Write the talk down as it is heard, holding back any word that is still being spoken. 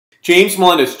James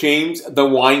Melendez, James the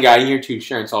wine guy, here to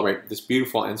share and celebrate this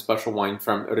beautiful and special wine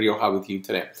from Rioja with you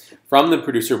today. From the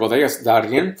producer Bodegas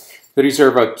Darien, the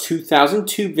Reserva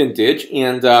 2002 vintage,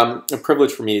 and a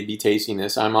privilege for me to be tasting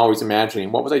this. I'm always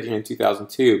imagining, what was I doing in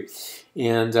 2002?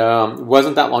 And it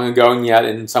wasn't that long ago, and yet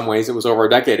in some ways it was over a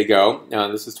decade ago.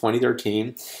 This is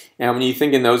 2013. And when you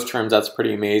think in those terms, that's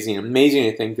pretty amazing.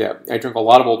 Amazing to think that I drink a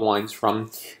lot of old wines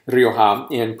from Rioja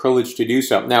and privileged to do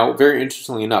so. Now, very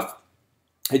interestingly enough,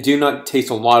 I do not taste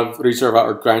a lot of Reserva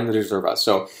or Grand Reserva,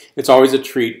 so it's always a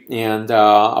treat and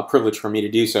a privilege for me to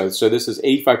do so. So this is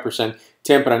 85%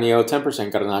 Tempranillo,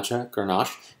 10%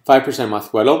 Grenache, 5%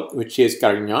 Mazuelo, which is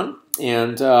Carignan,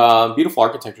 and beautiful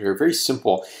architecture here, very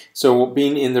simple. So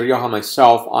being in the Rioja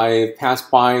myself, I passed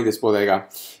by this bodega,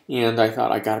 and I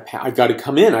thought, I gotta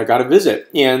come in, I gotta visit.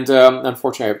 And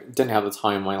unfortunately, I didn't have the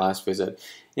time my last visit.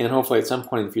 And hopefully at some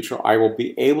point in the future, I will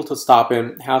be able to stop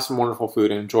in, have some wonderful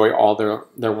food, and enjoy all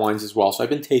their wines as well. So I've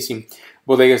been tasting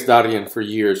Bodegas Darien for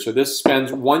years. So this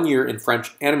spends 1 year in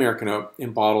French and American oak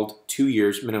and bottled 2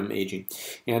 years minimum aging.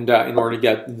 And in order to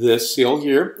get this seal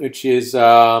here, which is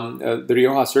the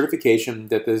Rioja certification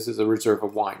that this is a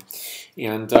Reserva wine.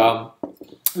 And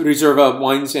Reserva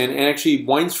wines and actually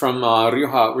wines from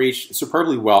Rioja age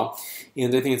superbly well.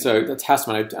 And I think it's a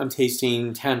testament. I'm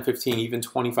tasting 10, 15, even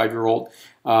 25-year-old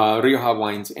Rioja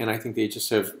wines, and I think they just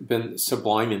have been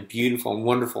sublime and beautiful and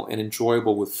wonderful and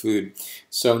enjoyable with food.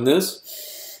 So in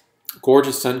this,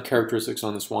 gorgeous scent characteristics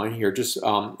on this wine here, just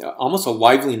almost a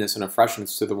liveliness and a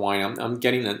freshness to the wine. I'm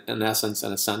getting an essence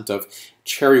and a scent of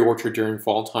cherry orchard during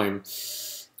fall time,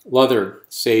 leather,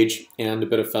 sage, and a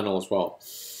bit of fennel as well.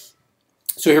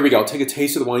 So here we go. Take a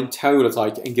taste of the wine, tell you what it's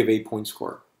like, and give a point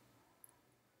score.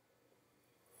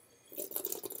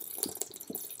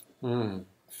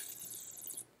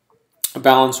 A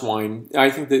balanced wine.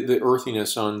 I think that the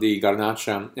earthiness on the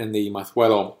Garnacha and the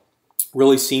Mazuelo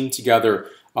really seem together,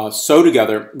 so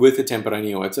together with the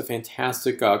Tempranillo. It's a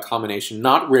fantastic combination.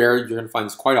 Not rare, you're going to find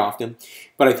this quite often,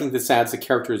 but I think this adds the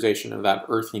characterization of that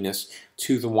earthiness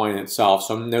to the wine itself.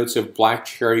 So notes of black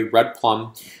cherry, red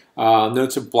plum,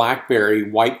 notes of blackberry,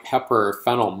 white pepper,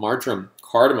 fennel, marjoram,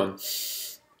 cardamom,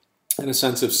 and a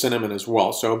sense of cinnamon as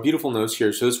well. So beautiful notes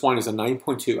here. So this wine is a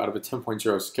 9.2 out of a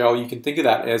 10.0 scale. You can think of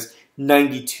that as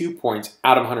 92 points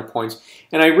out of 100 points.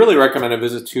 And I really recommend a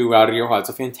visit to Rioja. It's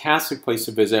a fantastic place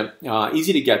to visit.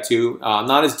 Easy to get to.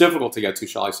 Not as difficult to get to,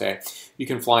 shall I say. You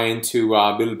can fly into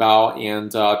Bilbao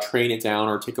and train it down,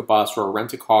 or take a bus or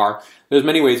rent a car. There's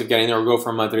many ways of getting there, or go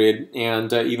from Madrid,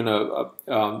 and even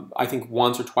I think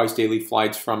once or twice daily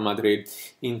flights from Madrid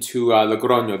into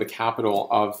Logroño, the capital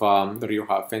of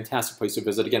Rioja. Fantastic place to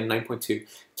visit. Again, 9.2,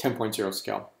 10.0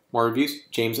 scale. More reviews,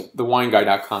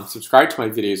 jamesthewineguy.com. Subscribe to my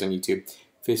videos on YouTube,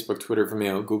 Facebook, Twitter,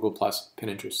 Vimeo, Google+,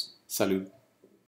 Pinterest. Salud.